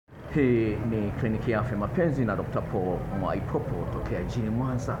Hii ni kliniki ya afya mapenzi na Dr. Mwaipopo tokea jijini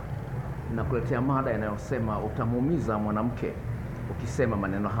Mwanza. Nakuletea mada inayosema utamuumiza mwanamke ukisema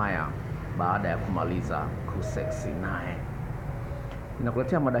maneno haya baada ya kumaliza kusex naye.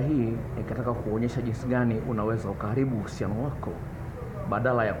 Nakuletea mada hii nikitaka kuonyesha jinsi gani unaweza ukaharibu uhusiano wako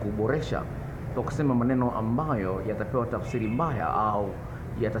badala ya kuboresha kwa kusema maneno ambayo yatapewa tafsiri mbaya au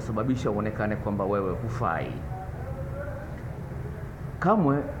yatasababisha uonekane kwamba wewe hufai.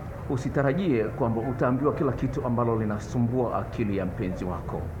 Kamwe usitarajie kwamba utaambiwa kila kitu ambalo linasumbua akili ya mpenzi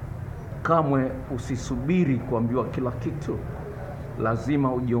wako. Kamwe usisubiri kuambiwa kila kitu.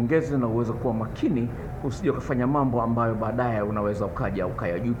 Lazima ujiongeze na uweze kuwa makini, usije kufanya mambo ambayo baadaye unaweza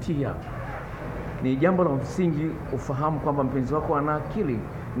ukayajutia. Ni jambo la msingi ufahamu kwamba mpenzi wako ana akili,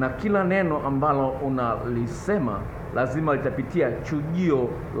 na kila neno ambalo unalisema lazima litapitia chujio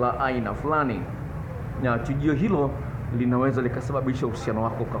la aina fulani, na chujio hilo linaweza likasababisha uhusiano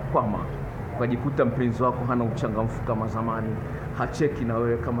wako ukakwama. Ukajikuta mpenzi wako hana uchangamfu kama zamani, hacheki na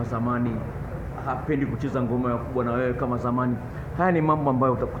wewe kama zamani, hapendi kucheza ngoma ya kubwa na wewe kama zamani. Haya ni mambo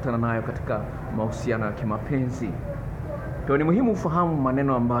ambayo utakutana nayo katika mahusiano ya kimapenzi. Kwa ni muhimu ufahamu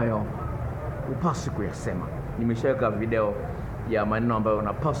maneno ambayo upaswi kuyasema. Nimeshaweka video ya maneno ambayo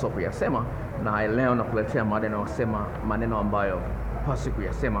unapaswa kuyasema, na leo nakuletea mada inayosema maneno ambayo upaswi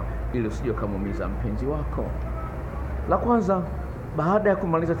kuyasema ili usije kumuumiza mpenzi wako. La kwanza, baada ya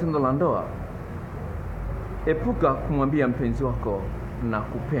kumaliza tendo la ndoa, epuka kumwambia mpenzi wako na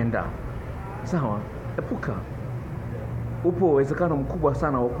kupenda. Sawa? Epuka. Upo uwezekano mkubwa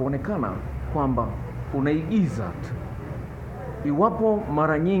sana wa kuonekana kwamba unaigiza tu. Iwapo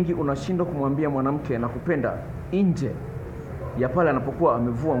mara nyingi unashindwa kumwambia mwanamke na kupenda nje ya pale anapokuwa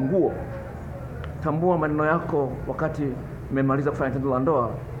amevua nguo, tambua maneno yako wakati mmemaliza kufanya tendo la ndoa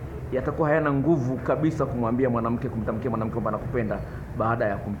yatakuwa hayana nguvu kabisa kumwambia mwanamke, kumtamkia mwanamke kwamba nakupenda baada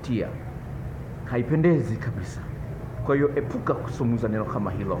ya kumtia. Haipendezi kabisa. Kwa hiyo epuka kusumuza neno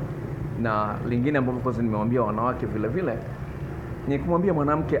kama hilo. Na lingine ambalo kwanza nimewambia wanawake vile vile ni kumwambia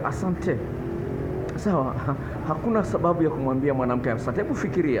mwanamke asante. Sawa? Hakuna sababu ya kumwambia mwanamke asante. Hebu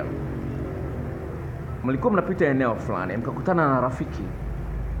fikiria, mlikuwa mnapita eneo fulani, mkakutana na rafiki,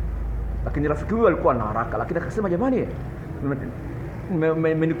 lakini rafiki huyo alikuwa na haraka, lakini akasema jamani,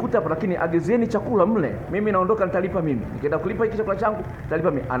 mmenikuta hapa lakini agizeni chakula mle, mimi naondoka, nitalipa mimi. Nikienda kulipa hiki chakula changu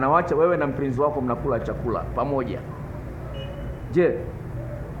nitalipa mimi. Anawacha wewe na mpenzi wako mnakula chakula pamoja. Je,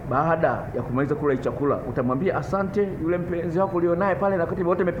 baada ya kumaliza kula chakula utamwambia asante yule mpenzi wako ulionaye pale na wakati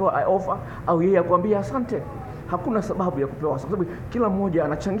wote umepewa offer, au yeye akwambia asante? Hakuna sababu ya kupewa, sababu kila mmoja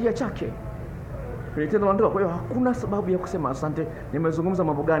anachangia chake kwenye tendo la ndoa. Kwa hiyo hakuna sababu ya kusema asante. Nimezungumza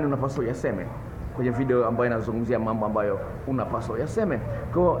mambo gani unapaswa yaseme kwenye video ambayo inazungumzia mambo ambayo unapaswa yaseme.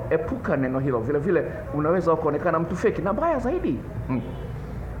 Kwa hiyo epuka neno hilo. Vile vile unaweza kuonekana mtu feki, na mbaya zaidi,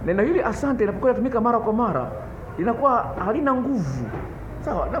 neno hili asante linapokuwa linatumika mara kwa mara linakuwa halina nguvu.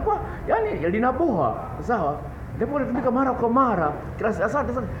 Sawa? Linakuwa yani linaboa. Sawa? Ndipo linatumika mara kwa mara kila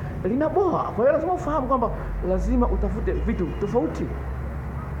asante linaboa. Kwa hiyo lazima ufahamu kwamba lazima utafute vitu tofauti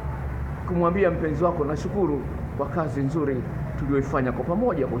kumwambia mpenzi wako nashukuru kwa kazi nzuri tulioifanya kwa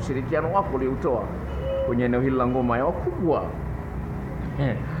pamoja, kwa ushirikiano wako uliotoa kwenye eneo hili la ngoma ya wakubwa.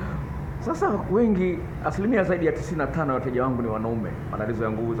 Sasa wengi, asilimia zaidi ya 95 ya wateja wangu ni wanaume, matatizo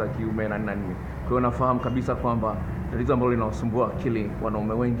ya nguvu za kiume na nini. Kwa hiyo nafahamu kabisa kwamba tatizo ambalo linawasumbua akili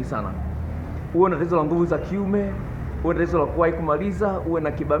wanaume wengi sana. Uwe na tatizo la nguvu za kiume, uwe na tatizo la kuwahi kumaliza, uwe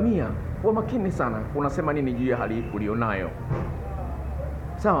na kibamia, uwe makini sana unasema nini juu ya hali ulionayo.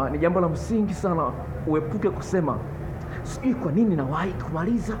 Sawa? Ni jambo la msingi sana uepuke kusema sijui kwa nini nawahi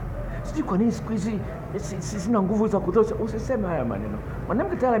kumaliza, sijui kwa nini siku hizi sina nguvu za kutosha. Usiseme haya maneno.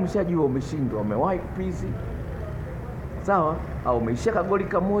 Mwanamke tayari ameshajua umeshindwa, umewahi kupizi. Sawa? Au umeishaka goli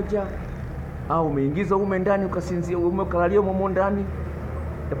kamoja, au umeingiza ume ndani ukasinzia, ume ukalalia umo ndani,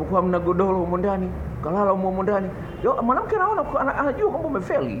 japokuwa mna godoro umo ndani, ukalala umo ndani. Mwanamke anaona, anajua kwamba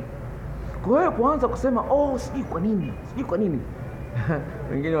umefeli. Kwa hiyo kuanza kusema sijui kwa nini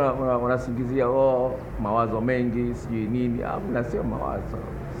wengine wanasingizia mawazo mengi, sijui nini. Na sio mawazo,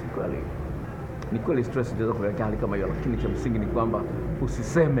 si kweli. Ni kweli stress inaweza kuleta hali kama hiyo, lakini cha msingi ni kwamba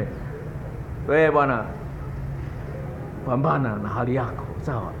usiseme. Wewe bwana, pambana na hali yako.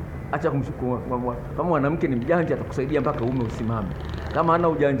 Sawa? Acha kumshukuru. Kama mwanamke ni mjanja atakusaidia mpaka ume usimame. Kama hana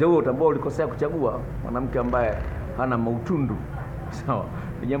ujanja huo utambua ulikosea kuchagua mwanamke ambaye hana mautundu. Sawa?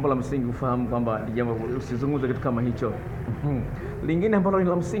 Ni jambo la msingi ufahamu kwamba ni jambo, usizungumze kitu kama hicho. Lingine ambalo ni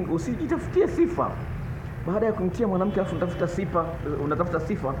la msingi, usijitafutie sifa. Baada ya kumtia mwanamke alafu unatafuta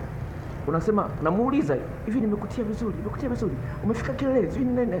sifa, unasema namuuliza hivi, nimekutia vizuri, umefika kilele, hivi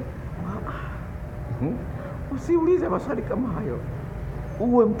nene. Usiulize maswali kama hayo.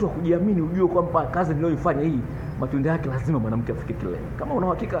 uwe mtu wa kujiamini, ujue kwamba kazi niliyoifanya hii matunda yake lazima mwanamke afike kilele. Kama una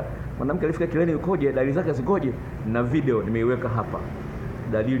uhakika mwanamke alifika kilele ukoje, dalili zake zikoje, na video nimeiweka hapa.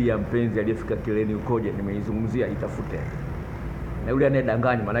 Dalili ya mpenzi aliyefika kilele ukoje, nimeizungumzia, itafute. Na yule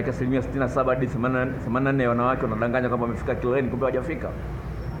anayedanganya, maana yake 67 hadi 84 wanawake wanadanganya kwamba wamefika kilele, kumbe hawajafika.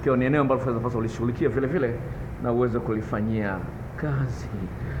 Kwa ni eneo ambalo unapaswa ulishughulikie vile vile na uweze kulifanyia kazi.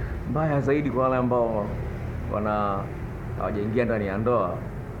 Mbaya zaidi kwa wale ambao hawajaingia ndani ya ndoa,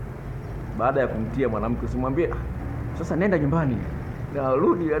 baada ya kumtia mwanamke usimwambie sasa nenda nyumbani,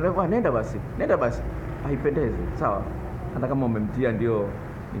 rudi, nenda basi. Haipendezi, sawa? Hata kama umemtia ndio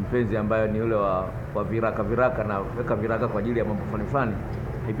ni mpenzi ambaye ni yule wa viraka na weka viraka kwa ajili ya mambo fulani,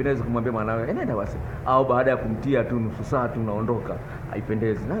 haipendezi kumwambia mwanawe nenda basi, au baada ya kumtia tu nusu saa tu unaondoka.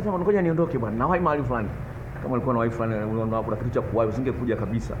 Haipendezi. Lazima ngoja niondoke bwana, na wahi mahali fulani. Kama ulikuwa na wahi fulani kuna kitu cha kuwahi, usingekuja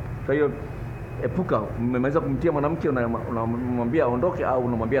kabisa. Kwa hiyo epuka, umemaliza kumtia mwanamke unamwambia aondoke, au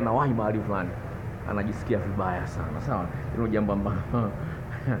unamwambia na wahi mahali fulani, anajisikia vibaya sana, sawa? Hilo jambo ambalo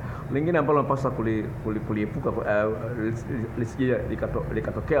lingine ambalo unapaswa kuliepuka lisije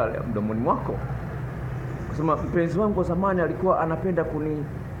likatokea mdomoni mwako, kusema mpenzi wangu wa zamani alikuwa anapenda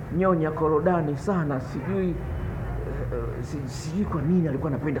kuninyonya korodani sana, sijui kwa nini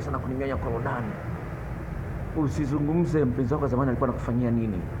alikuwa anapenda sana kuninyonya korodani. Usizungumze mpenzi wako wa zamani alikuwa anakufanyia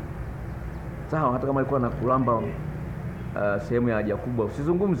nini, sawa? Hata kama alikuwa anakulamba sehemu ya haja kubwa,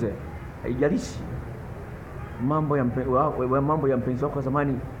 usizungumze, haijalishi. Mambo ya mpenzi wako wa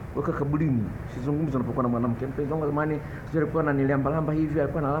zamani weka kabulini, usizungumze unapokuwa na mwanamke. Mpenzi wangu wa zamani sio alikuwa ananilamba hivi,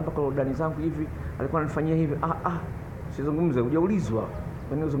 alikuwa analamba korodani zangu hivi, alikuwa ananifanyia hivi. Usizungumze, hujaulizwa.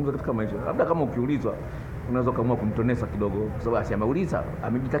 Kwa nini uzungumze kitu kama hicho? Labda kama ukiulizwa unaweza kaamua kumtonesa kidogo, kwa sababu asi ameuliza,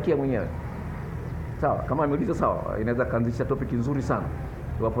 amejitakia mwenyewe. Sawa, kama ameuliza sawa, inaweza kaanzisha topic nzuri sana.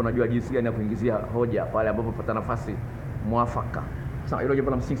 Iwapo unajua jinsi gani ya kuingizia hoja pale ambapo pata nafasi mwafaka. Sawa, hilo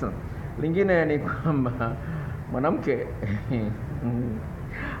jambo la msingi sana. Lingine ni kwamba mwanamke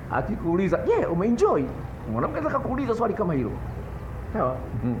akikuuliza, umeenjoy? Mwanamke anataka kuuliza swali kama hilo. Sawa?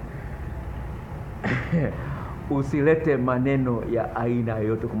 Usilete maneno ya aina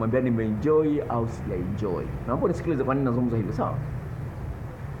yoyote kumwambia nimeenjoy au sijaenjoy. Naomba nisikilize kwa nini nazungumza hivyo, sawa?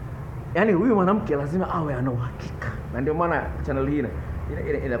 Yaani huyu mwanamke lazima awe ana uhakika. Na ndio maana channel hii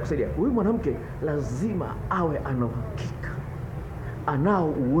inakusaidia. Huyu mwanamke lazima awe ana uhakika, anao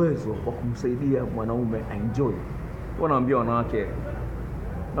uwezo wa kumsaidia mwanaume enjoy. Wanawaambia wanawake,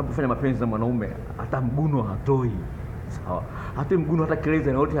 unapofanya mapenzi na mwanaume hata mguno hatoi, sawa? Hata mguno, hata kelele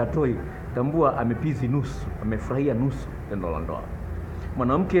na yote hatoi. Tambua amepizi nusu, amefurahia nusu tendo la ndoa.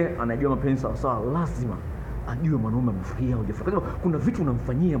 Mwanamke anajua mapenzi sawa, lazima ajue mwanaume amefurahia au hajafurahia. Kuna vitu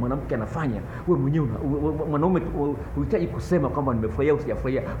unamfanyia mwanamke anafanya, wewe mwenyewe mwanaume unahitaji kusema kwamba nimefurahia au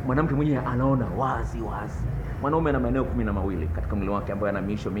sijafurahia. Mwanamke mwenyewe anaona wazi. Mwanaume ana maeneo 12 katika mwili wake ambayo yana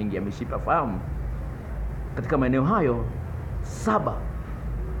miisho mingi ya mishipa fahamu. Katika maeneo hayo 7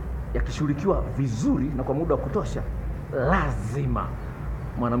 yakishughulikiwa vizuri na kwa muda wa kutosha, lazima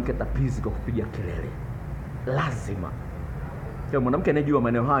mwanamke atapizi kwa kupiga kelele. Lazima. Kwa mwanamke anayejua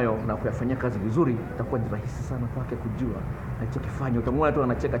maeneo hayo na kuyafanyia kazi vizuri, itakuwa ni rahisi sana kwake kujua anachokifanya. Utamwona tu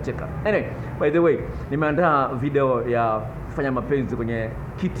anacheka. Anyway, by the way, nimeandaa video ya kufanya mapenzi kwenye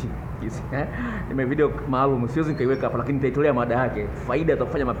kiti. Nime video maalum, siwezi nikaiweka hapa, lakini nitaitolea mada yake, faida za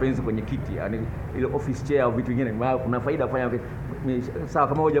kufanya mapenzi kwenye kiti, yani ile office chair au vitu vingine. Kuna faida kufanya sawa.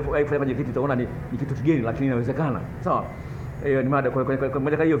 Kama hujafanya kwenye kiti utaona ni kitu kigeni, lakini inawezekana, sawa? Hiyo ni mada. Kwa moja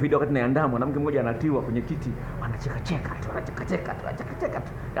kama hiyo video, wakati naandaa, mwanamke mmoja anatiwa kwenye kiti, anacheka tu,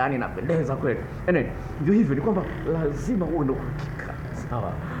 yani inapendeza kweli. Anyway, ndio hivyo, ni kwamba lazima uwe na uhakika,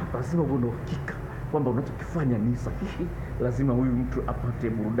 sawa? Lazima uwe na uhakika kwamba unachokifanya ni sahihi. Lazima huyu mtu apate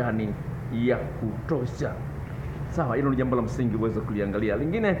burudani ya kutosha, sawa? Hilo ni jambo la msingi uweze kuliangalia.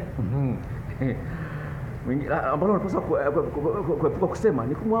 Lingine ambalo unapaswa kuepuka kusema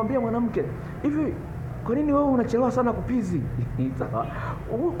ni kumwambia mwanamke hivi, kwa nini wewe unachelewa sana kupizi? Sawa?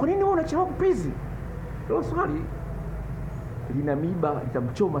 Kwa nini wewe unachelewa kupizi? Hilo swali lina miba,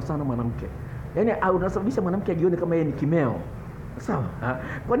 litamchoma sana mwanamke. Yaani unasababisha mwanamke ajione kama yeye ni kimeo. Sawa?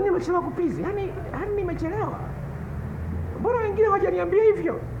 Kwa nini unachelewa kupizi? Yaani nimechelewa. Mbona wengine hawajaniambia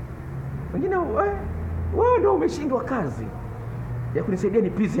hivyo? Wengine wewe ndio umeshindwa kazi ya kunisaidia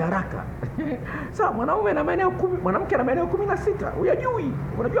nipizi haraka. Sawa, mwanaume ana maeneo 10, mwanamke ana maeneo 16. Uyajui,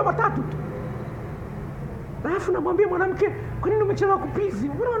 unajua matatu tu. Alafu namwambia mwanamke, kwa nini umechelewa kupizi?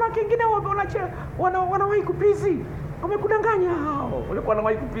 Mbona wanawake wengine wanawahi kupizi? Wamekudanganya hao. Walikuwa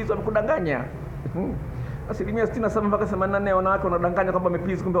wanawahi kupizi, wamekudanganya. Asilimia 67 mpaka 84 wanawake wanadanganya kwamba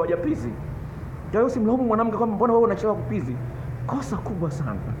wamepizi, kumbe hawajapizi. Kwa hiyo usimlaumu mwanamke kwamba mbona wewe unachelewa kupizi. Kosa kubwa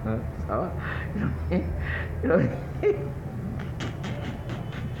sana. Sawa?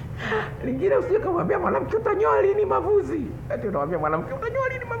 Lingine usije kumwambia mwanamke utanyoa lini mavuzi. Eti unamwambia mwanamke utanyoa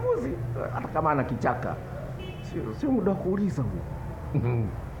lini mavuzi? Hata kama ana kichaka. Sio muda wa kuuliza huo.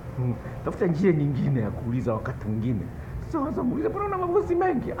 Tafuta njia nyingine ya kuuliza wakati mwingine. Sio anza muulize mbona una mavuzi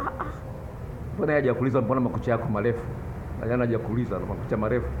mengi? Mbona haja kuuliza mbona makucha yako marefu? Haja kuuliza makucha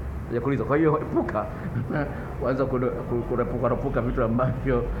marefu. Haja kuuliza. Kwa hiyo epuka kwanza kuepuka vitu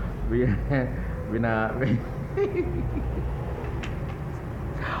ambavyo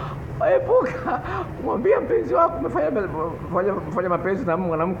epuka kumwambia mpenzi wako umefanya mapenzi na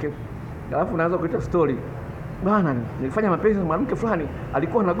mwanamke, alafu unaanza kuita story. Bwana, nilifanya mapenzi na mwanamke fulani,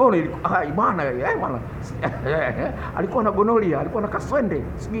 alikuwa na gono, bwana, alikuwa na gonolia, alikuwa na kaswende,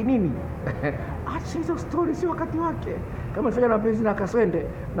 sijui nini. Acha hizo story, sio wakati wake. Kama nilifanya mapenzi na kaswende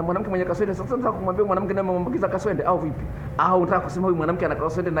na mwanamke mwenye kaswende, sasa unataka kumwambia mwanamke naye amemwambukiza kaswende au vipi? Au unataka kusema huyu mwanamke ana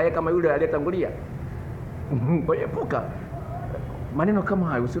kaswende na yeye kama yule aliyetangulia? Kwa hiyo epuka maneno kama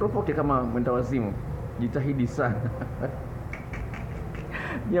hayo, usiropoke kama mwenda wazimu. Jitahidi sana.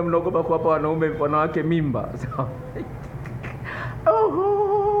 Ni mnaogopa kuwapa wanawake mimba.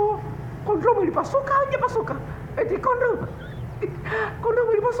 Kondomu ilipasuka au hajapasuka? Eti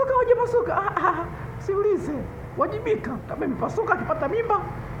kondomu ilipasuka au hajapasuka? Siulize, wajibika. Kama imepasuka akipata mimba,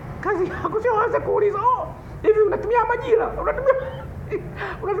 kazi yako sio anza kuuliza, hivi unatumia majira?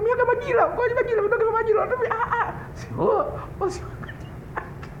 Unatumia kama majira? Ngoja majira, ndio kama majira unatumia. Sio.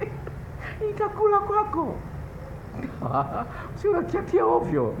 Itakula kwako. Sio unakiatia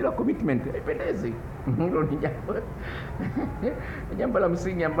ovyo bila commitment, haipendezi. Hilo ni jambo la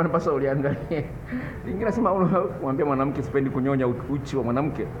msingi ambalo basa uliangalia. Lingine nasema unamwambia mwanamke sipendi kunyonya uchi wa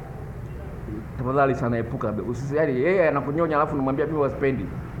mwanamke. Tafadhali sana epuka. Usisali yeye anakunyonya alafu unamwambia mimi sipendi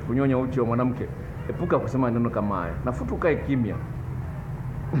kunyonya uchi wa mwanamke. Epuka kusema neno kama haya. Nafuta ukae kimya.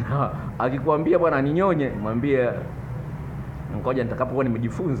 Akikwambia bwana ninyonye, mwambie ngoja nitakapokuwa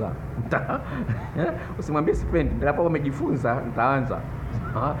nimejifunza. Usimwambie sipendi, nitakapokuwa nimejifunza nitaanza.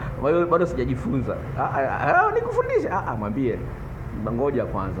 Bado sijajifunza. Nikufundisha. Mwambie ngoja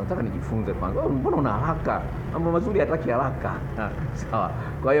kwanza, nataka nijifunze kwanza. Mbona una haraka? Mambo mazuri hataki haraka. Sawa.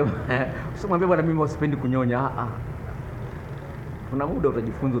 Kwa hiyo usimwambie bwana mimi sipendi kunyonya. Kuna muda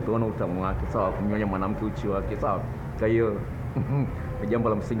utajifunza, utaona utamu wake. Sawa, kumnyonya mwanamke uchi wake. Sawa. Kwa hiyo ni jambo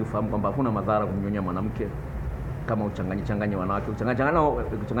la msingi ufahamu kwamba hakuna madhara kumnyonya mwanamke. Kama uchanganye wanawake,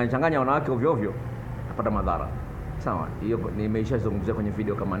 uchanganye wanawake ovyo ovyo, utapata madhara. Sawa, hiyo nimeishazungumzia kwenye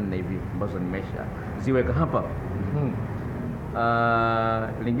video kama 4 hivi ambazo ziweka hapa.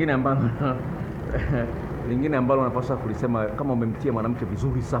 Lingine ambalo unapaswa kulisema, kama umemtia mwanamke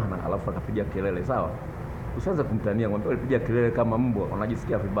vizuri sana alafu akapiga kelele, sawa, usianze kumtania, mwambie alipiga kelele kama mbwa,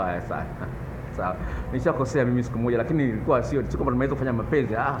 unajisikia vibaya sana. Sawa, nishakosea mimi siku moja, lakini ilikuwa sio kwamba nimeweza kufanya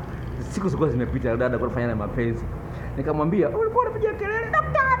mapenzi. Siku zilikuwa zimepita, dada kwa kufanya mapenzi. Nikamwambia, "Ulikuwa unapiga kelele,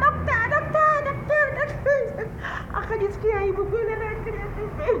 daktari." Akajisikia aibu kweli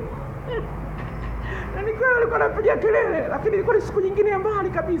na nikweli alikuwa anapiga kelele, lakini ilikuwa ni siku nyingine ya mbali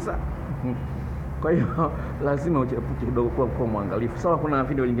kabisa. Kwa hiyo lazima uepuke kidogo kuwa mwangalifu. Sawa, kuna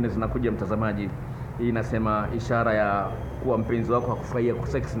video nyingine zinakuja mtazamaji. Hii inasema ishara ya kuwa mpenzi wako hakufurahia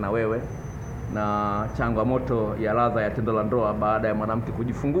kusex na wewe, na changamoto ya ladha ya tendo la ndoa baada ya mwanamke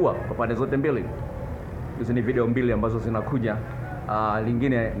kujifungua kwa pande zote mbili. Hizo ni video 2 ambazo zinakuja.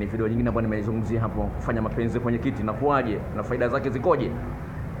 Lingine ni video nyingine ambayo nimeizungumzia hapo, kufanya mapenzi kwenye kiti na kuaje na faida zake zikoje.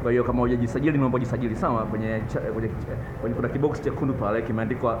 Kwa hiyo kama hujajisajili, naomba jisajili. Sawa, kwenye kuna kibox chekundu pale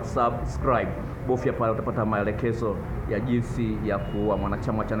kimeandikwa subscribe. Bofya pale utapata maelekezo ya jinsi ya kuwa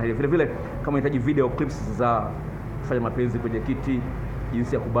mwanachama wa channel hii. Vile vile kama unahitaji video clips za kufanya mapenzi kwenye kiti,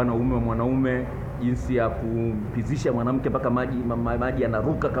 jinsi ya kubana uume wa mwanaume, jinsi ya kumpizisha mwanamke mpaka maji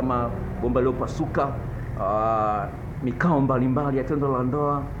yanaruka kama bomba lililopasuka, mikao mbalimbali ya tendo la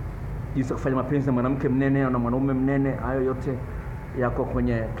ndoa, jinsi ya kufanya mapenzi na mwanamke mnene na mwanaume mnene, hayo yote yako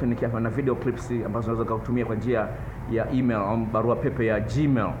kwenye kliniki hapa, na video clips ambazo unaweza kutumia kwa njia ya email au barua pepe ya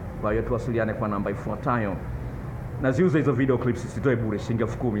Gmail. Kwa hiyo tuwasiliane kwa namba ifuatayo. Naziuza hizo video clips, sitoe bure, shilingi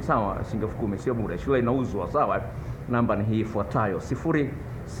 10,000. Sawa, shilingi 10,000 sio bure, shule inauzwa. Sawa, namba ni hii ifuatayo: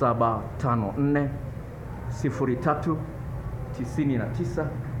 0754 03 99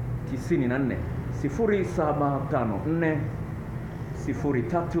 94, 0754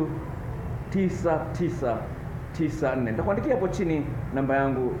 03 9994. Nitakuandikia hapo chini namba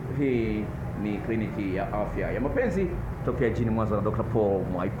yangu. Hii ni kliniki ya afya ya mapenzi tokea jijini Mwanza na Dr.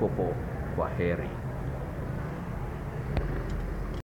 Mwaipopo. Kwa heri.